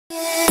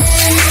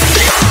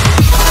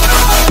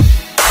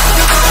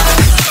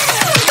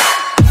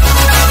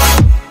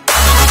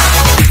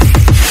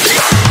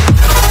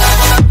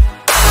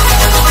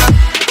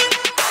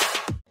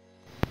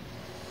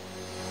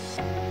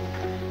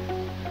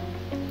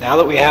Now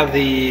that we have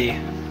the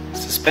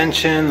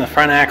suspension, the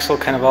front axle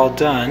kind of all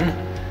done,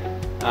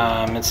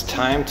 it's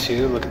time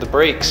to look at the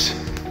brakes.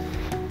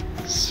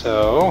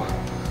 So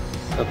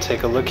I'll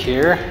take a look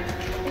here,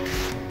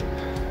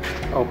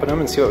 open them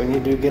and see what we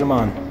need to do to get them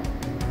on.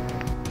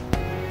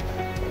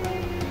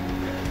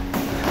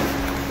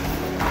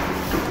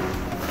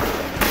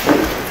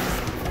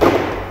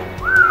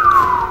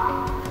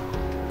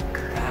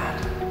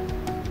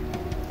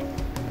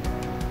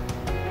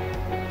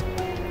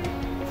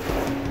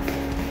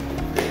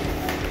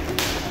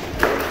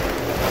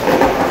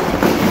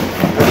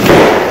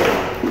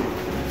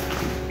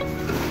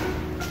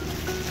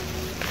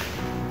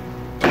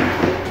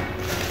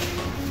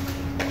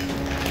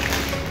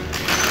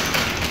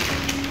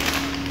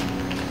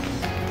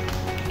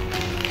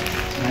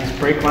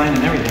 Brake line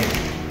and everything.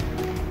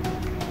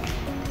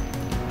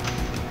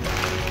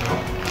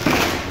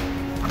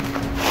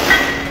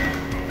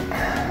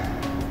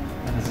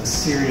 That is a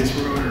serious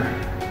rotor.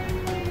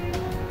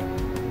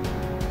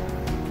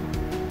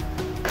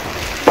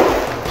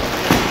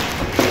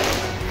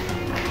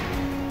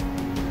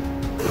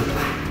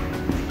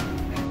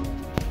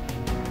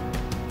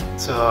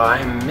 So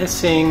I'm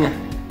missing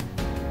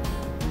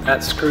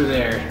that screw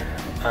there.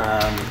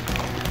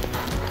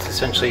 To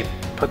essentially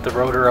put the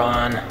rotor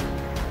on,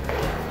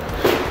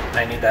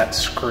 I need that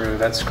screw.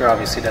 That screw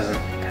obviously doesn't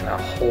kind of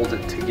hold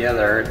it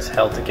together. It's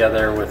held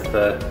together with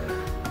the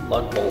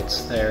lug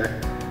bolts there.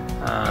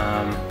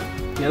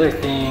 The other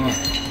thing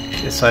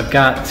is, so I've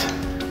got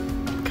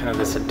kind of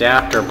this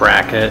adapter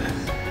bracket,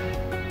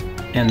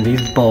 and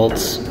these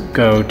bolts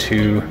go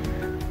to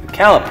the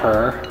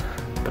caliper,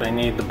 but I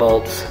need the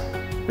bolts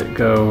that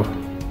go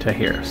to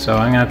here. So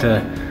I'm gonna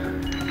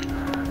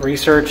have to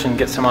research and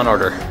get some on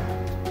order.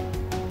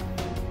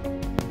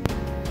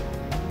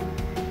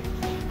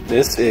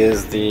 This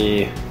is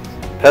the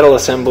pedal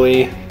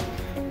assembly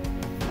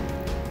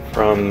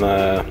from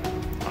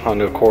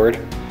Honda Accord,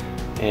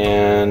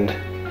 and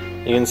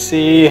you can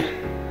see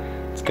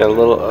it's got a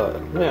little,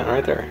 yeah,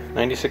 right there,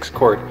 96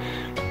 cord.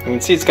 You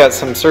can see it's got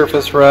some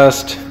surface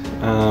rust.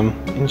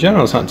 In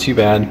general, it's not too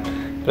bad,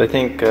 but I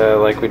think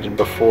like we did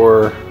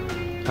before,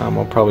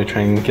 we'll probably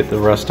try and get the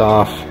rust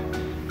off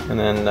and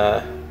then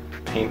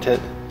paint it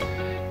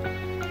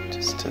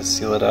just to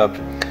seal it up.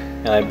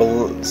 And I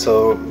believe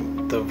so.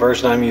 The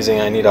version I'm using,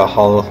 I need a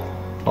Hall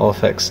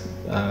Effects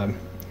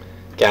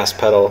gas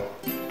pedal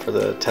for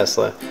the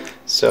Tesla.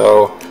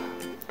 So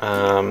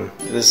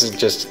this has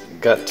just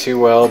got two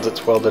welds,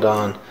 it's welded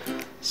on.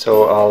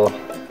 So I'll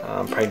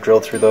probably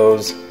drill through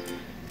those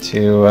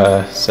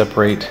to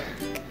separate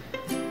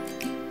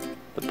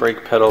the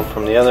brake pedal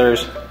from the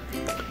others.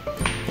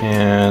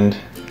 And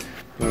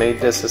I may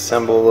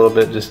disassemble a little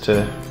bit just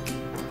to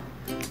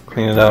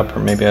clean it up,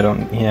 or maybe I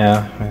don't,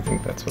 yeah, I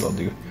think that's what I'll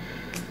do.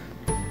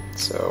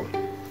 So,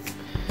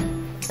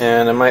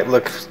 and I might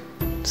look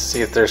to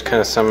see if there's kind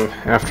of some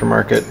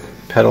aftermarket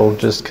pedal,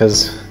 just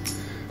because,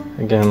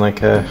 again,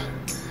 like a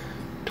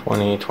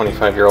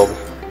 25-year-old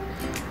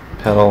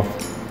pedal,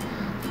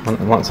 I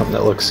want something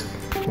that looks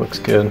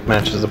good,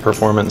 matches the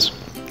performance.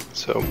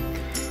 So,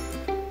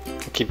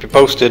 I'll keep you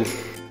posted.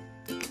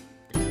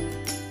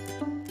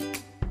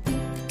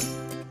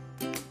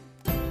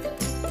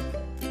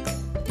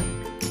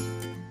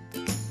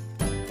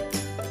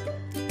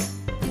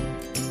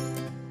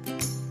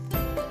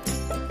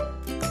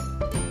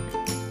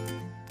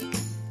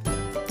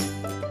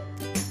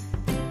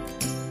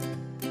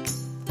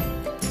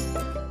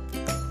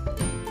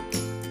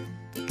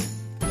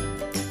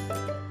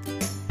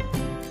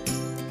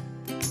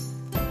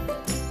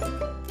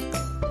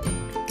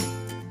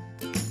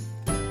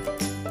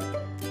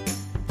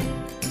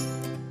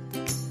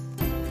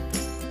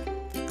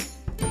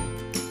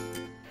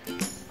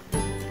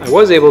 I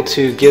was able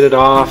to get it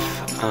off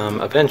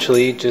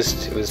eventually,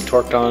 just it was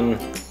torqued on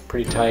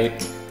pretty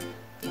tight.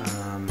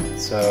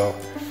 So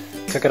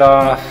took it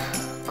off,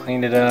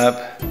 cleaned it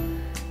up,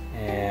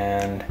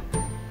 and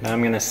now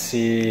I'm gonna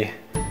see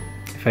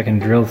if I can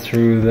drill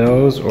through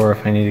those or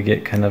if I need to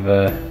get kind of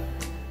a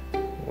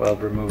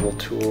weld removal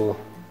tool.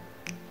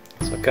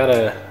 So I've got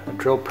a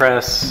drill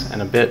press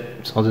and a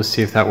bit, so I'll just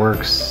see if that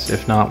works.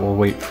 If not, we'll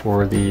wait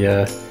for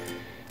the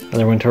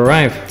other one to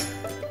arrive.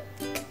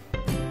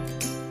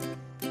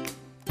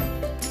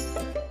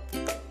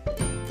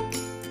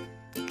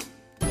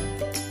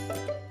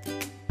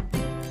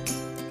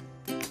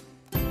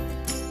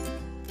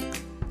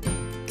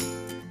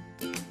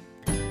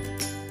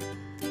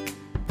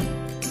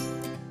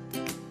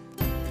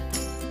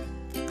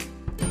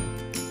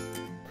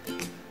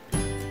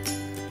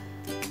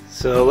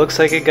 So it looks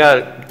like I got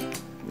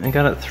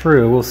it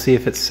through. We'll see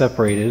if it's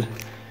separated,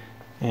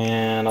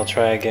 and I'll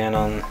try again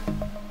on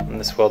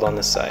this weld on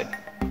this side.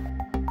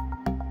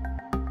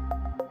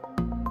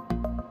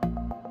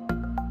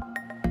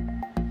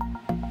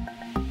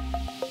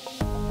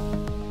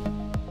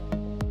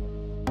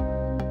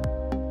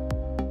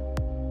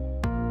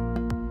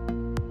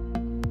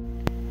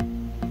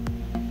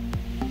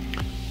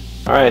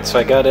 Alright, so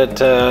I got it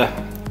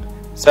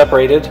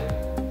separated. It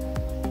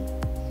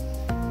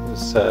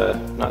was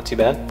looks not too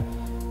bad.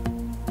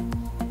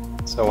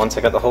 So once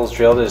I got the holes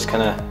drilled, I just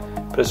kind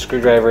of put a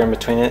screwdriver in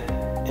between it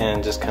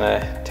and just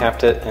kind of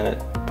tapped it and it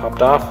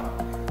popped off.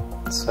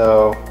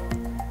 So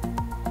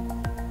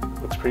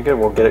looks pretty good.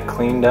 We'll get it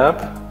cleaned up,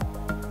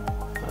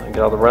 get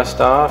all the rust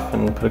off,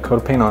 and put a coat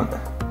of paint on it.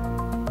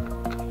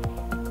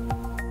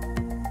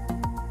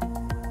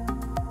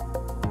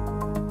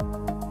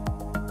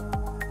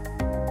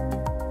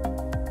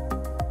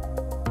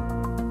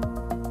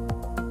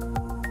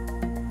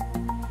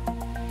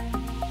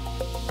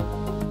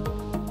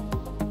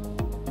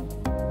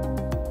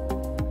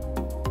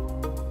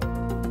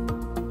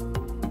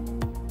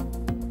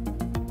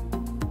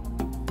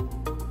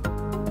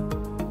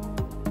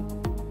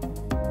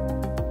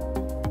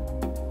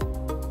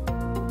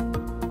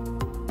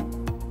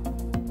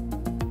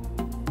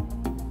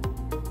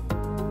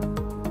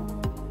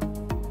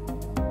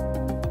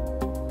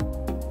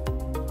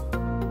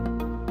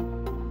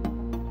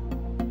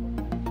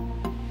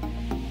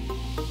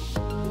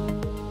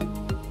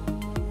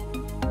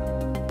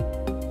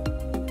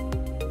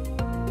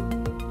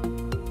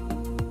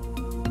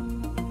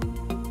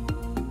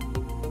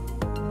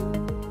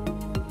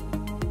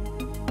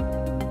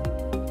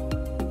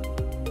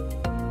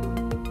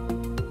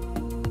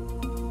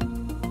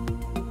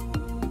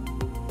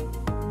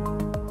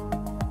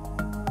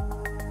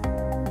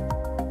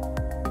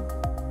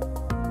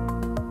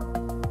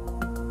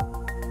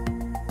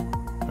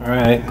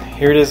 Alright,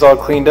 here it is all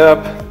cleaned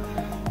up.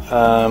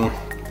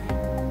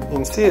 You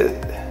can see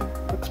it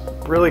looks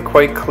really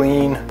quite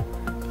clean.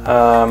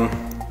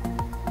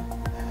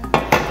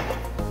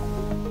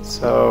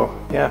 So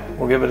yeah,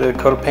 we'll give it a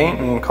coat of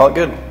paint and call it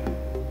good.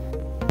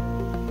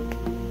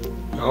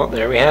 Well,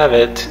 there we have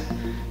it.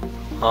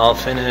 All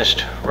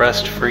finished,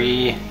 rust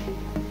free,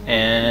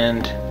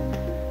 and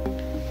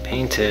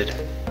painted.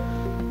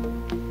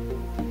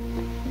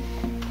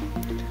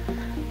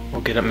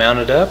 We'll get it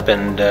mounted up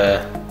and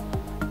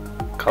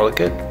call it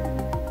good.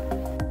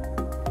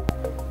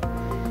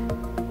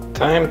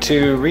 Time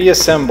to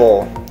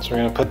reassemble. So we're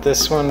going to put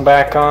this one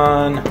back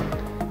on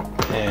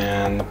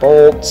and the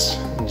bolts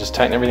and just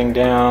tighten everything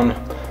down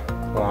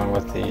along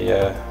with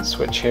the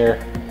switch here,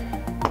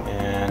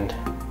 and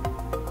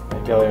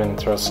maybe I'll even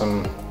throw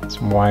some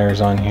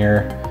wires on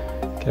here,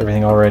 get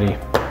everything all ready.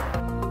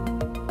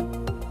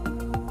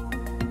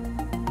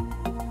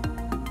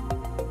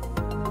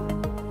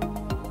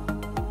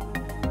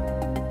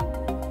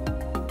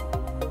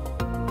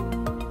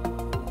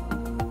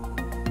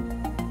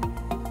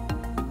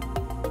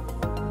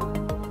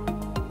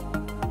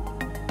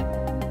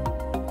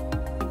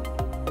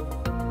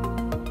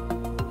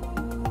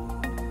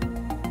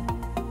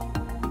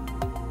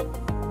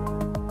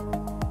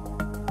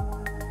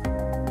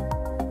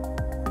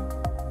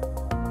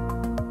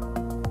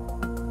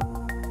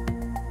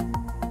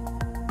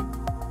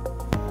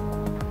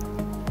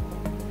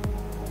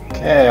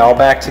 Okay, all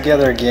back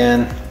together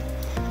again.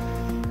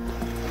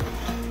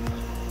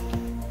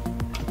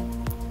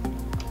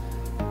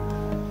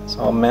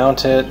 So I'll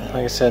mount it, like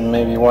I said,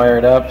 maybe wire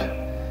it up,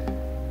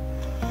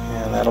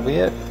 and that'll be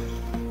it.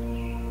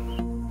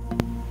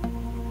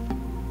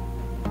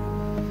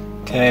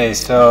 Okay,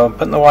 so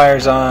putting the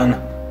wires on,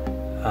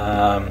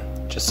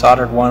 just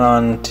soldered one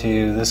on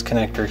to this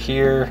connector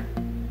here,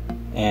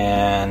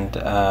 and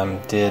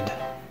did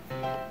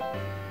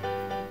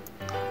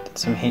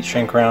some heat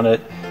shrink around it.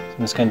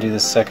 I'm just going to do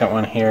this second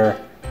one here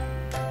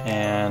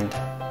and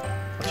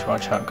let you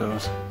watch how it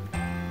goes.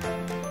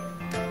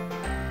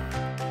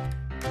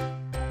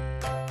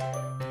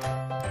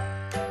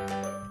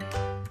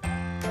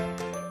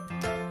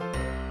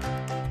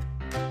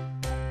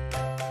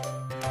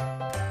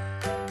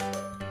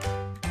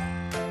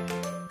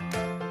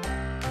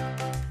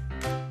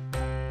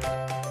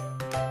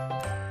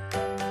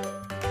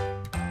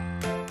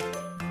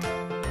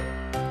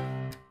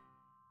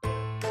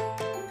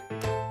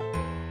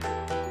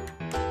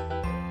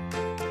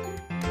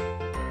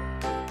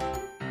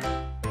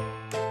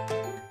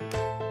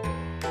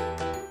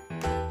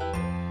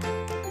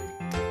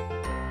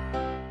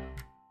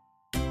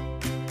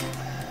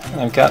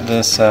 I've got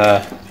this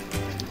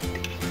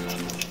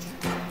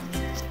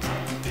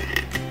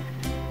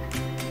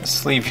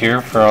sleeve here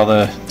for all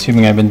the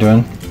tubing I've been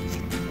doing.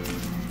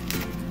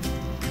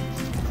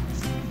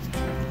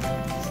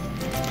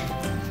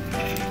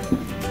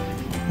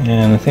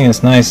 And the thing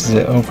that's nice is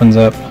it opens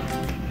up,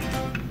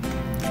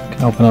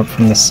 can open up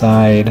from the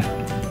side.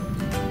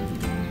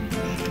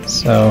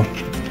 So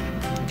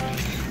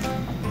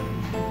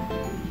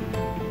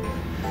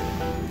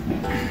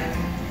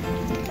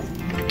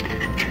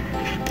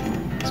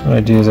what I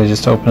do is I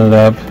just open it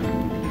up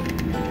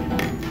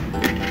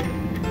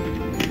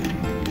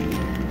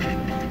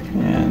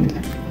and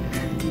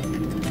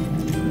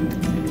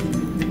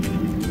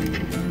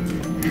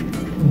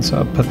so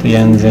I'll put the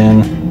ends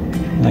in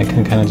and I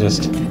can kind of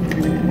just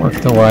work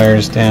the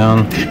wires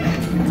down.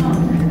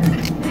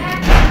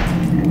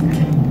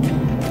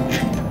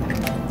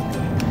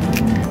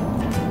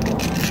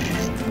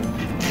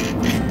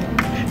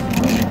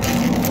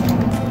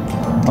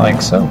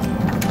 Like so.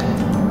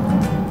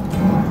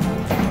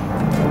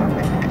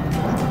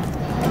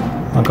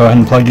 I'll go ahead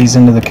and plug these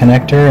into the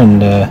connector and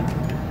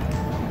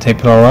tape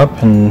it all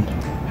up and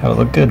have it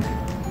look good.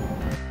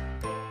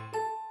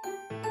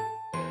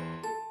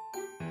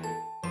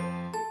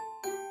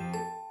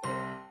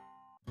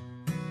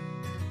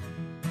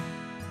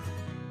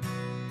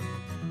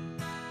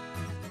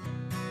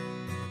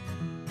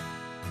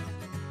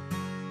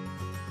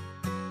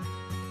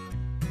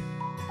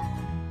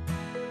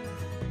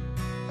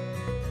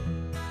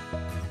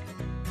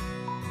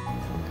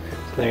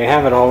 So there you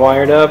have it, all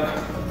wired up,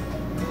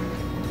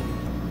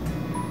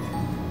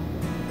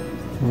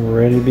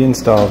 ready to be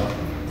installed.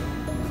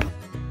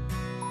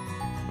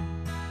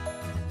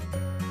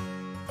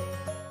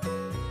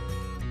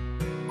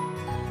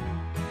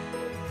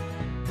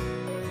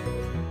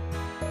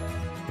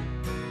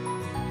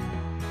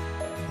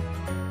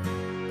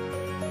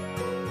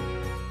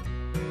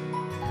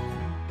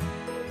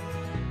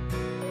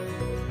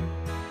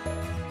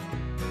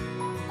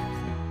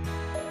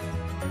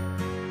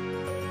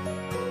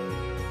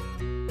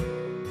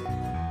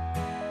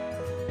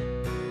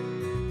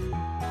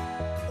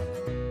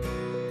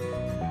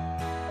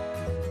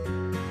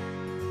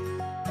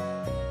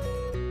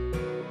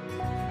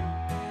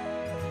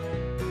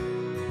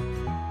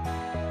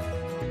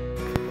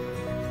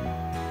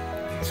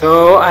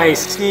 So I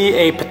see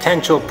a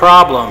potential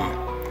problem.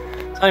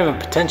 It's not even a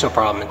potential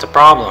problem, it's a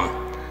problem.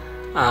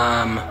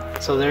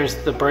 So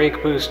there's the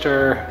brake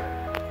booster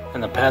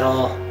and the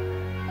pedal,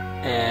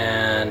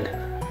 and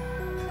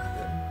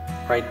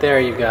right there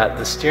you've got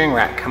the steering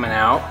rack coming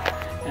out.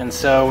 And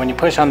so when you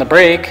push on the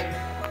brake,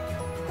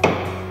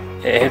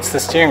 it hits the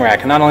steering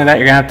rack. And not only that,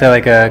 you're gonna have to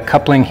like a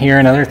coupling here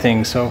and other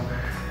things. So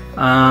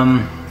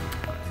I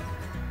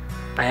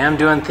am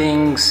doing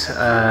things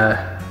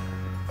a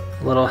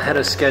little ahead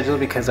of schedule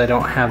because I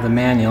don't have the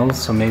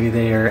manuals, so maybe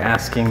they are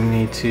asking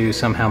me to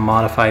somehow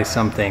modify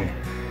something.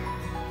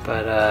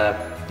 But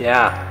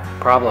yeah,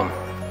 problem.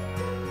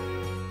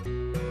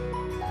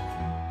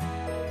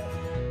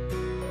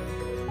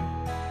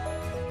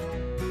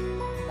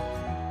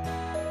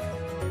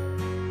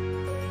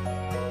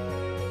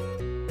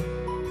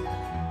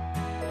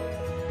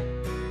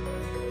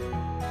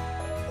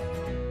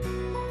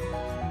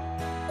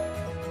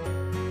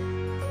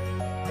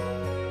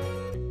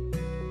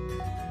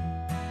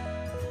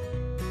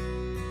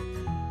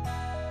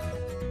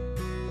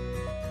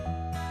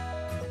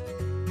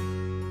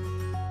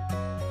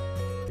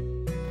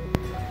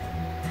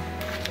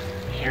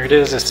 Here it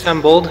is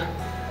assembled.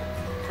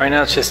 Right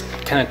now it's just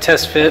kind of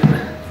test fit.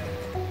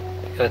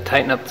 Gotta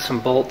tighten up some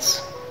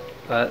bolts,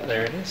 but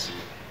there it is.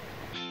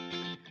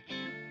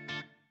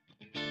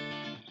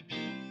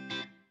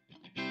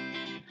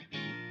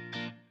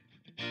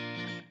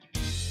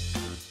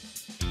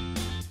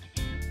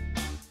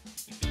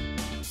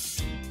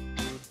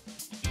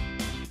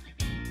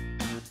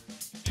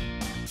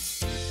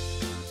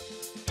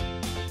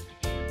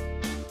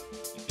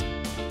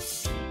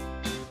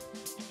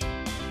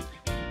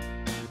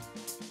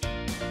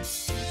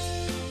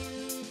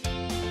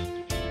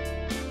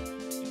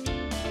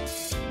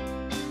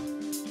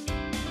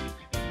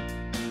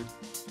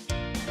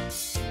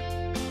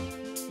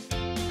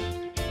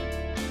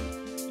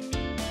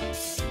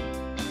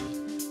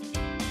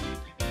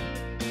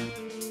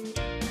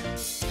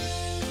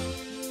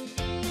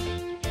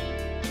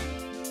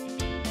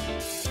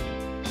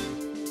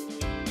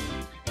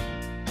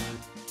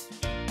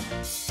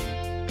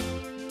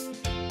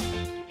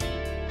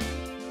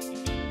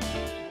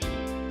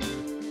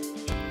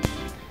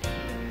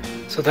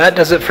 So that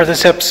does it for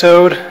this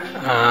episode.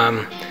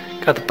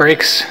 Got the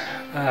brakes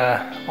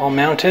all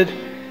mounted.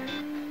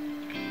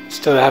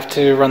 Still have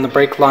to run the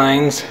brake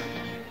lines,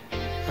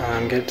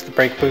 get it to the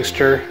brake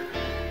booster.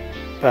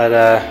 But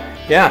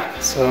yeah,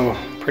 so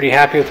pretty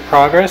happy with the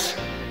progress,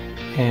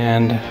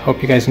 and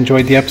hope you guys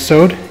enjoyed the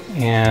episode,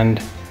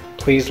 and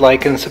please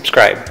like and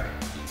subscribe.